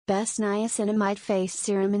best niacinamide face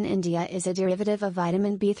serum in India is a derivative of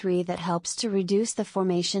vitamin B3 that helps to reduce the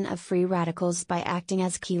formation of free radicals by acting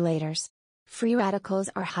as chelators. Free radicals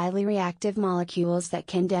are highly reactive molecules that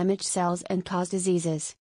can damage cells and cause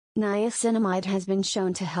diseases. Niacinamide has been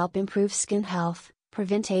shown to help improve skin health,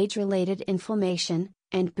 prevent age-related inflammation,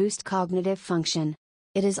 and boost cognitive function.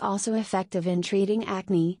 It is also effective in treating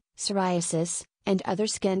acne, psoriasis, and other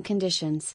skin conditions.